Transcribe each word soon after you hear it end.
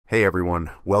Hey everyone,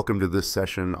 welcome to this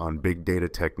session on big data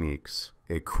techniques,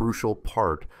 a crucial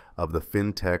part of the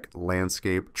fintech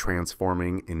landscape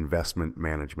transforming investment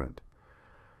management.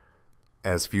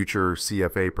 As future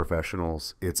CFA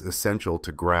professionals, it's essential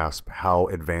to grasp how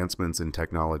advancements in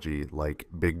technology like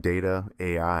big data,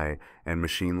 AI, and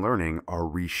machine learning are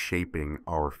reshaping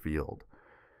our field.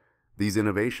 These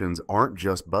innovations aren't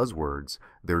just buzzwords,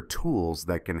 they're tools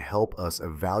that can help us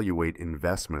evaluate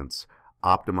investments,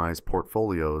 optimize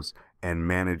portfolios, and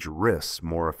manage risks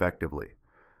more effectively.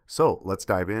 So let's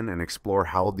dive in and explore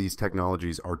how these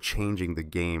technologies are changing the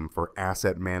game for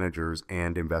asset managers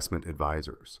and investment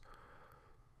advisors.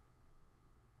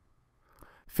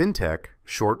 Fintech,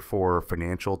 short for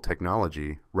financial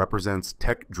technology, represents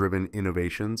tech-driven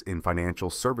innovations in financial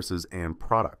services and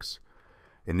products.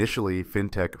 Initially,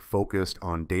 fintech focused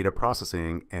on data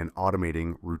processing and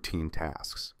automating routine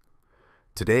tasks.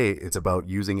 Today, it's about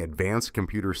using advanced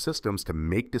computer systems to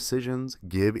make decisions,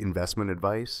 give investment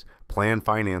advice, plan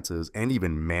finances, and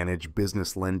even manage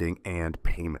business lending and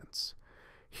payments.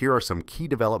 Here are some key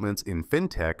developments in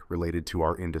fintech related to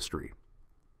our industry.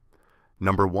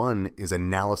 Number one is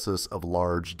analysis of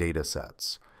large data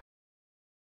sets.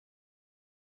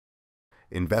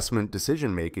 Investment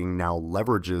decision-making now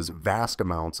leverages vast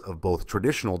amounts of both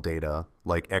traditional data,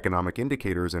 like economic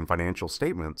indicators and financial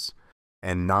statements,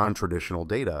 and non-traditional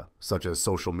data, such as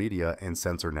social media and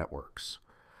sensor networks.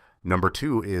 Number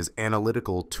two is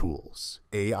analytical tools.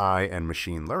 AI and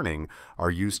machine learning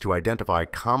are used to identify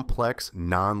complex,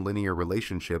 nonlinear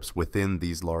relationships within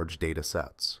these large data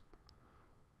sets.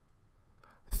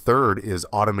 Third is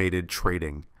automated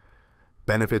trading.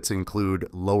 Benefits include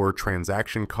lower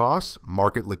transaction costs,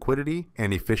 market liquidity,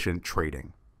 and efficient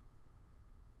trading.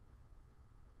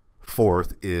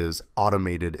 Fourth is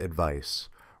automated advice.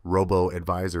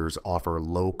 Robo-advisors offer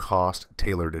low-cost,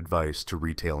 tailored advice to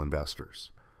retail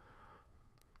investors.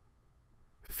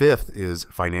 Fifth is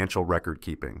financial record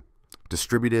keeping.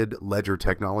 Distributed ledger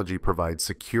technology provides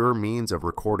secure means of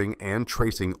recording and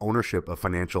tracing ownership of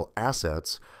financial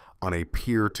assets on a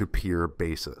peer-to-peer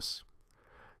basis.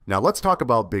 Now let's talk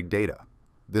about big data.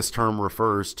 This term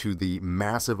refers to the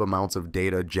massive amounts of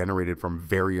data generated from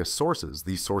various sources.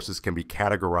 These sources can be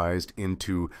categorized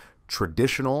into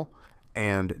traditional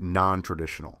and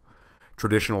non-traditional.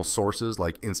 Traditional sources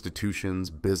like institutions,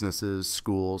 businesses,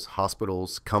 schools,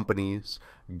 hospitals, companies,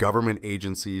 government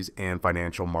agencies, and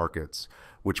financial markets,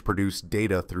 which produce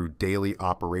data through daily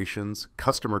operations,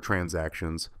 customer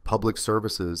transactions, public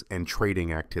services, and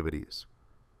trading activities.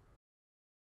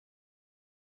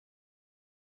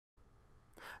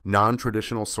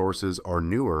 Non-traditional sources are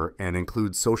newer and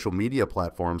include social media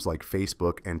platforms like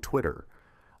Facebook and Twitter,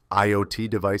 IoT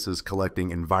devices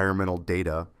collecting environmental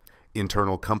data,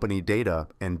 internal company data,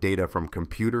 and data from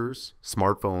computers,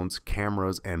 smartphones,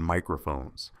 cameras, and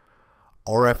microphones.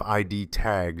 RFID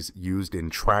tags used in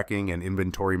tracking and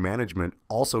inventory management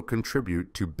also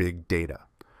contribute to big data.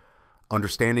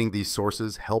 Understanding these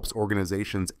sources helps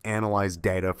organizations analyze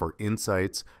data for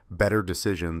insights, better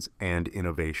decisions, and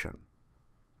innovation.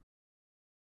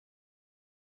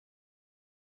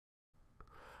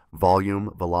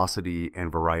 Volume, velocity,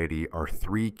 and variety are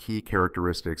three key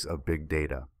characteristics of big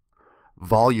data.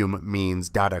 Volume means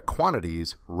data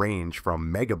quantities range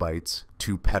from megabytes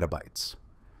to petabytes.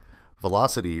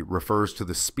 Velocity refers to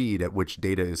the speed at which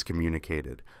data is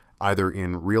communicated, either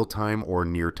in real time or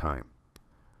near time.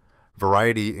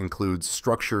 Variety includes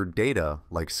structured data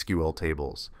like SQL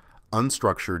tables,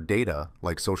 unstructured data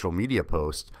like social media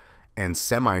posts, and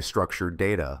semi-structured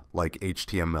data like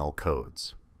HTML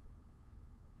codes.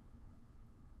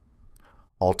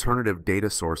 Alternative data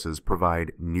sources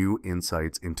provide new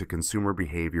insights into consumer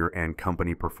behavior and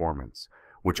company performance,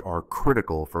 which are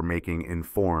critical for making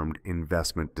informed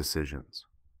investment decisions.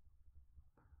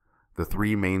 The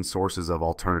three main sources of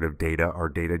alternative data are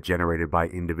data generated by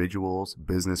individuals,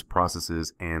 business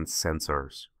processes, and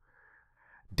sensors.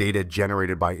 Data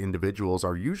generated by individuals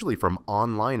are usually from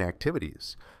online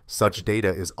activities. Such data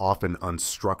is often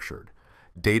unstructured.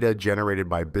 Data generated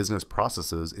by business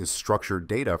processes is structured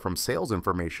data from sales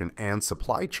information and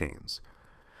supply chains.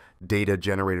 Data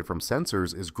generated from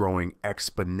sensors is growing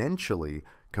exponentially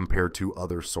compared to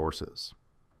other sources.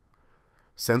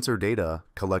 Sensor data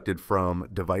collected from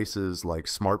devices like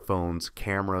smartphones,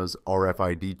 cameras,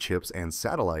 RFID chips, and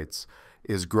satellites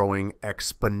is growing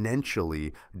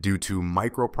exponentially due to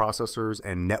microprocessors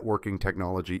and networking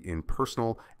technology in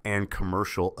personal and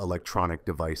commercial electronic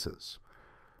devices.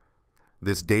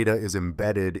 This data is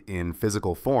embedded in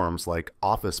physical forms like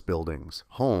office buildings,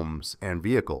 homes, and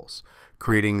vehicles,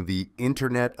 creating the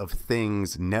Internet of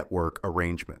Things network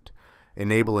arrangement.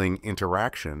 enabling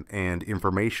interaction and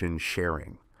information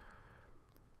sharing.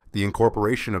 The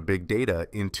incorporation of big data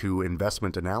into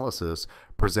investment analysis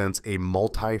presents a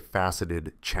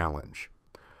multifaceted challenge.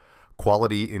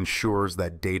 Quality ensures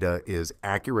that data is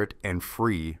accurate and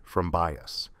free from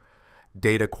bias.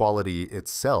 Data quality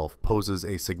itself poses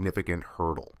a significant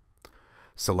hurdle.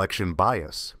 Selection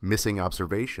bias, missing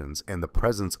observations, and the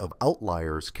presence of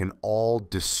outliers can all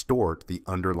distort the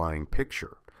underlying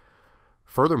picture.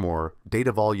 Furthermore,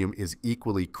 data volume is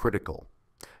equally critical.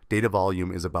 Data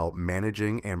volume is about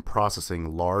managing and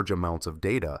processing large amounts of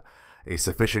data. A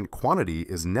sufficient quantity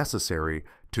is necessary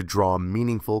to draw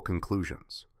meaningful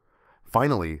conclusions.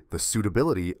 Finally, the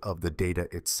suitability of the data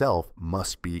itself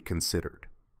must be considered.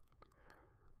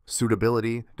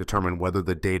 Suitability determines whether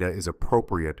the data is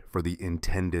appropriate for the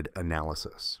intended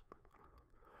analysis.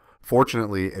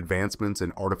 Fortunately, advancements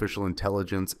in artificial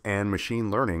intelligence and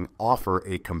machine learning offer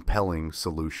a compelling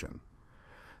solution.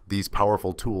 These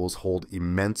powerful tools hold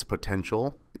immense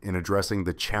potential in addressing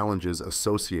the challenges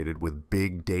associated with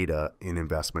big data in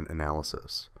investment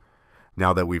analysis.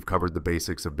 Now that we've covered the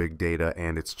basics of big data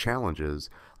and its challenges,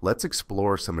 let's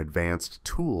explore some advanced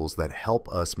tools that help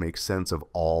us make sense of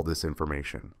all this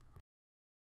information.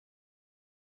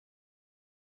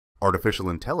 Artificial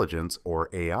intelligence, or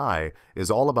AI, is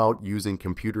all about using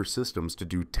computer systems to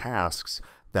do tasks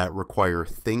that require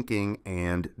thinking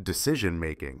and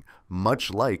decision-making,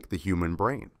 much like the human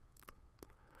brain.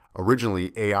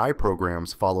 Originally, AI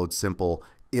programs followed simple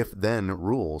if-then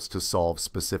rules to solve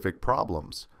specific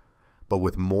problems. But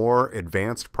with more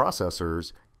advanced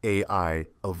processors, AI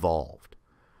evolved.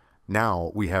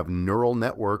 Now we have neural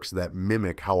networks that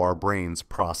mimic how our brains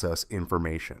process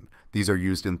information. These are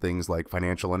used in things like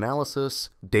financial analysis,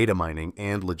 data mining,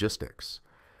 and logistics.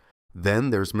 Then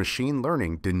there's machine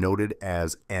learning, denoted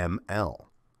as ML.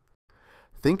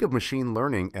 Think of machine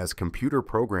learning as computer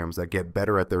programs that get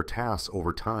better at their tasks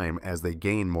over time as they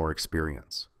gain more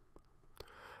experience.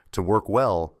 To work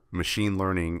well, machine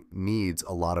learning needs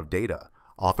a lot of data,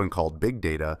 often called big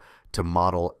data, to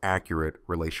model accurate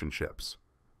relationships.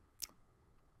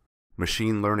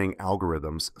 Machine learning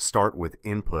algorithms start with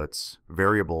inputs,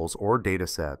 variables, or data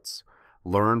sets,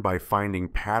 learn by finding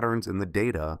patterns in the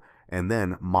data, and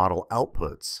then model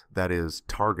outputs, that is,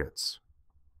 targets.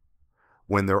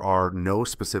 When there are no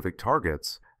specific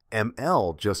targets,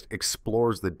 ML just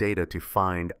explores the data to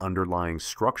find underlying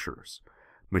structures.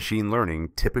 Machine learning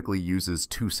typically uses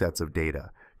two sets of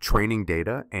data: training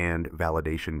data and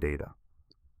validation data.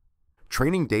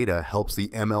 Training data helps the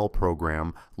ML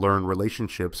program learn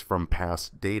relationships from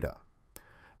past data.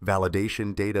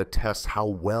 Validation data tests how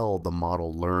well the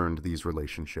model learned these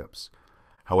relationships.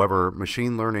 However,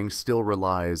 machine learning still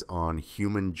relies on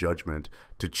human judgment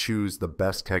to choose the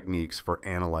best techniques for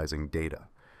analyzing data.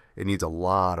 It needs a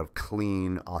lot of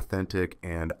clean, authentic,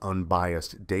 and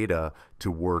unbiased data to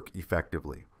work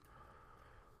effectively.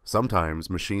 Sometimes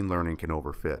machine learning can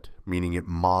overfit, meaning it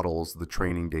models the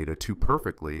training data too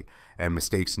perfectly and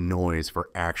mistakes noise for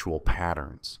actual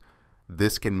patterns.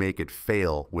 This can make it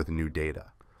fail with new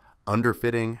data.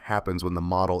 Underfitting happens when the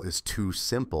model is too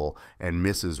simple and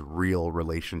misses real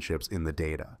relationships in the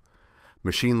data.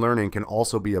 Machine learning can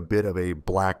also be a bit of a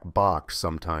black box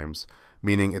sometimes,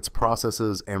 meaning its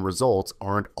processes and results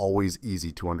aren't always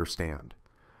easy to understand.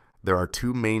 There are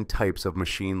two main types of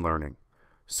machine learning: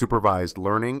 supervised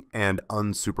learning and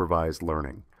unsupervised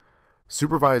learning.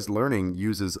 Supervised learning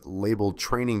uses labeled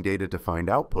training data to find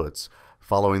outputs,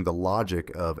 following the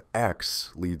logic of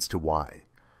X leads to Y.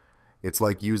 It's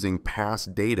like using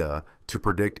past data to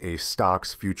predict a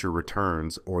stock's future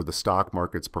returns or the stock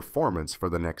market's performance for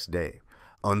the next day.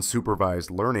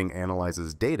 Unsupervised learning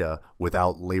analyzes data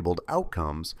without labeled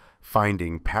outcomes,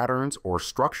 finding patterns or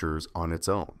structures on its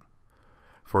own.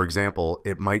 For example,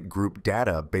 it might group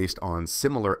data based on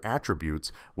similar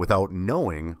attributes without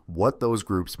knowing what those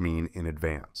groups mean in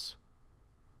advance.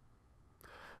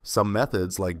 Some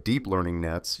methods, like deep learning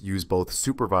nets, use both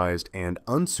supervised and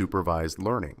unsupervised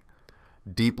learning.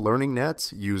 Deep learning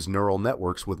nets use neural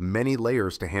networks with many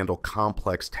layers to handle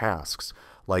complex tasks,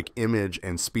 like image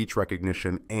and speech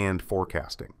recognition and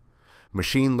forecasting.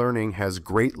 Machine learning has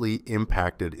greatly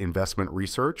impacted investment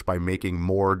research by making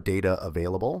more data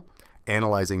available,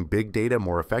 analyzing big data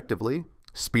more effectively,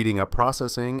 speeding up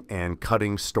processing, and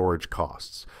cutting storage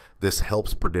costs. This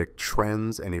helps predict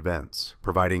trends and events,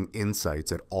 providing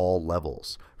insights at all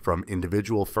levels, from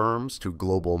individual firms to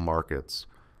global markets.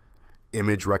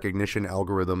 Image recognition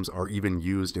algorithms are even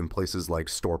used in places like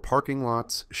store parking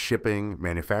lots, shipping,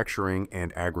 manufacturing,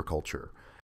 and agriculture.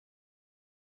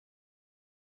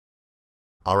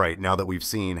 All right, now that we've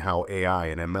seen how AI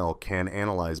and ML can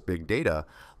analyze big data,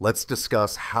 let's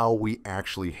discuss how we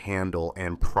actually handle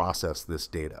and process this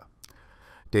data.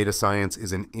 Data science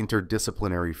is an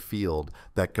interdisciplinary field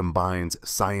that combines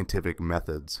scientific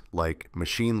methods like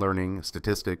machine learning,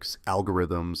 statistics,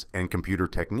 algorithms, and computer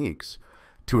techniques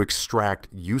to extract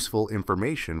useful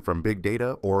information from big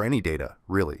data or any data,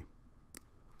 really.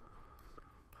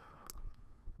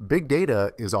 Big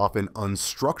data is often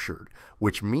unstructured,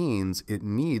 which means it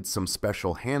needs some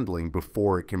special handling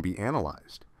before it can be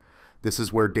analyzed. This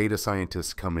is where data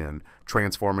scientists come in,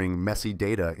 transforming messy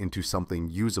data into something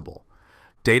usable.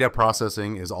 Data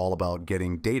processing is all about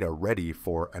getting data ready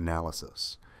for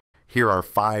analysis. Here are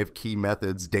 5 key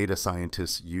methods data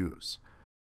scientists use.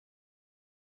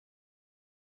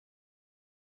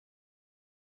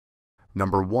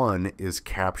 Number 1 is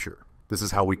capture. This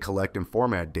is how we collect and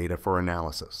format data for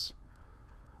analysis.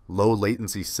 Low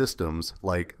latency systems,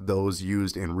 like those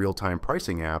used in real-time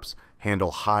pricing apps,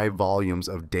 handle high volumes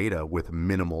of data with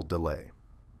minimal delay.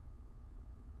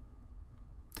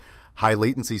 High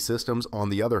latency systems, on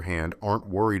the other hand, aren't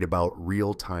worried about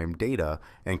real-time data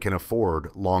and can afford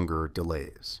longer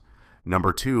delays.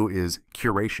 Number 2 is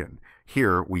curation.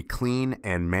 Here, we clean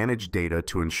and manage data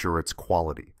to ensure its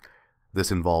quality. This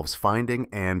involves finding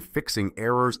and fixing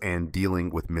errors and dealing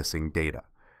with missing data.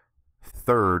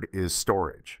 Third is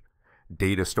storage.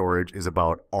 Data storage is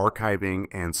about archiving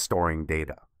and storing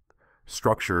data.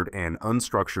 Structured and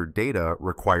unstructured data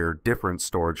require different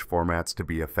storage formats to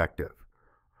be effective.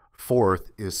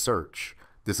 Fourth is search.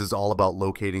 This is all about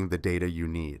locating the data you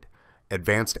need.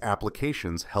 Advanced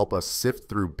applications help us sift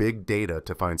through big data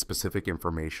to find specific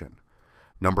information.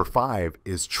 Number 5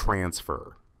 is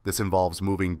transfer. This involves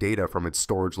moving data from its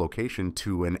storage location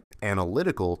to an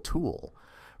analytical tool.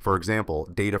 For example,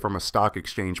 data from a stock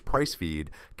exchange price feed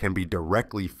can be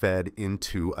directly fed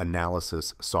into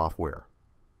analysis software.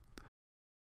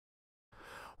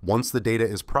 Once the data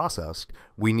is processed,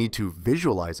 we need to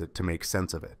visualize it to make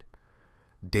sense of it.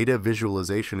 Data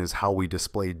visualization is how we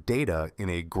display data in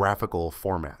a graphical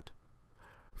format.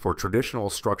 For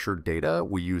traditional structured data,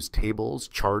 we use tables,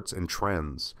 charts, and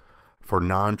trends. For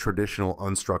non-traditional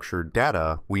unstructured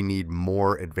data, we need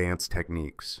more advanced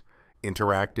techniques.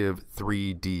 Interactive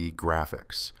 3D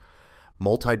graphics.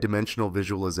 Multidimensional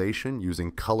visualization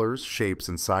using colors, shapes,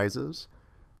 and sizes.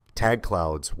 Tag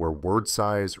clouds, where word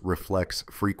size reflects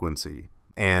frequency.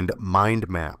 And mind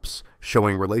maps,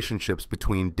 showing relationships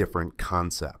between different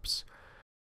concepts.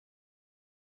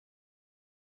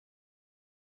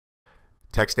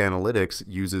 Text analytics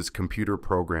uses computer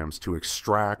programs to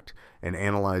extract and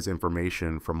analyze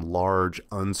information from large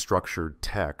unstructured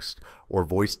text or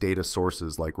voice data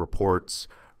sources like reports,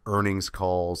 earnings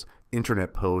calls,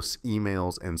 internet posts,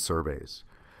 emails, and surveys.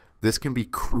 This can be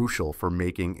crucial for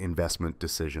making investment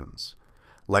decisions.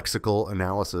 Lexical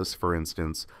analysis, for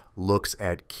instance, looks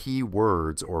at key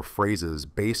words or phrases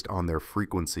based on their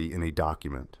frequency in a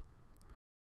document.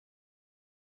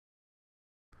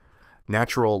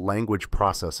 Natural language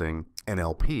processing,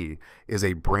 NLP, is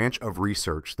a branch of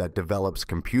research that develops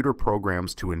computer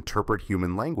programs to interpret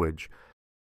human language,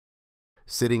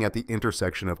 sitting at the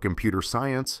intersection of computer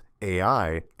science,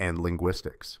 AI, and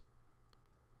linguistics.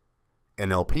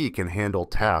 NLP can handle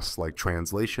tasks like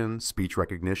translation, speech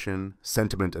recognition,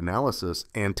 sentiment analysis,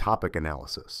 and topic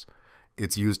analysis.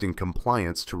 It's used in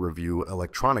compliance to review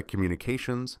electronic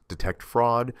communications, detect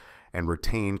fraud, and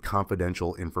retain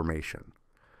confidential information.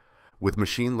 With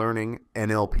machine learning,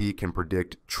 NLP can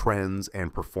predict trends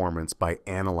and performance by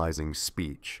analyzing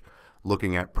speech,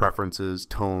 looking at preferences,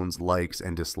 tones, likes,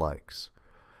 and dislikes.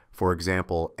 For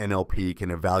example, NLP can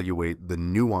evaluate the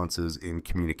nuances in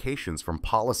communications from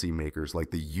policymakers like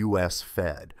the US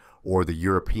Fed or the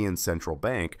European Central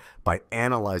Bank by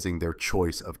analyzing their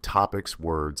choice of topics,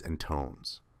 words, and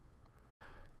tones.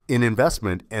 In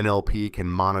investment, NLP can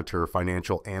monitor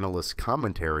financial analysts'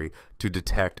 commentary to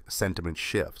detect sentiment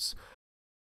shifts,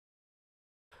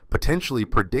 potentially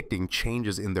predicting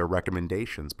changes in their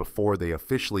recommendations before they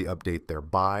officially update their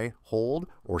buy, hold,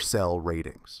 or sell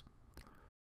ratings.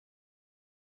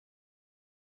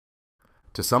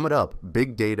 To sum it up,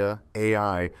 big data,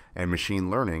 AI, and machine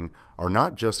learning are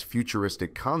not just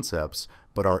futuristic concepts,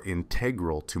 but are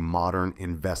integral to modern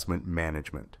investment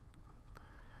management.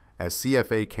 As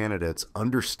CFA candidates,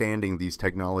 understanding these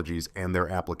technologies and their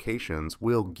applications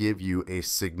will give you a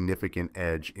significant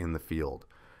edge in the field.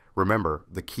 Remember,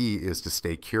 the key is to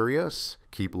stay curious,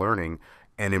 keep learning,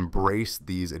 and embrace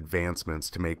these advancements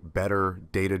to make better,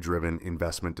 data-driven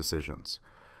investment decisions.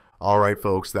 All right,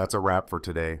 folks, that's a wrap for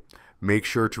today. Make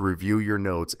sure to review your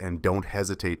notes and don't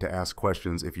hesitate to ask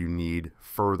questions if you need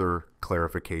further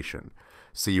clarification.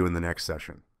 See you in the next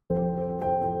session.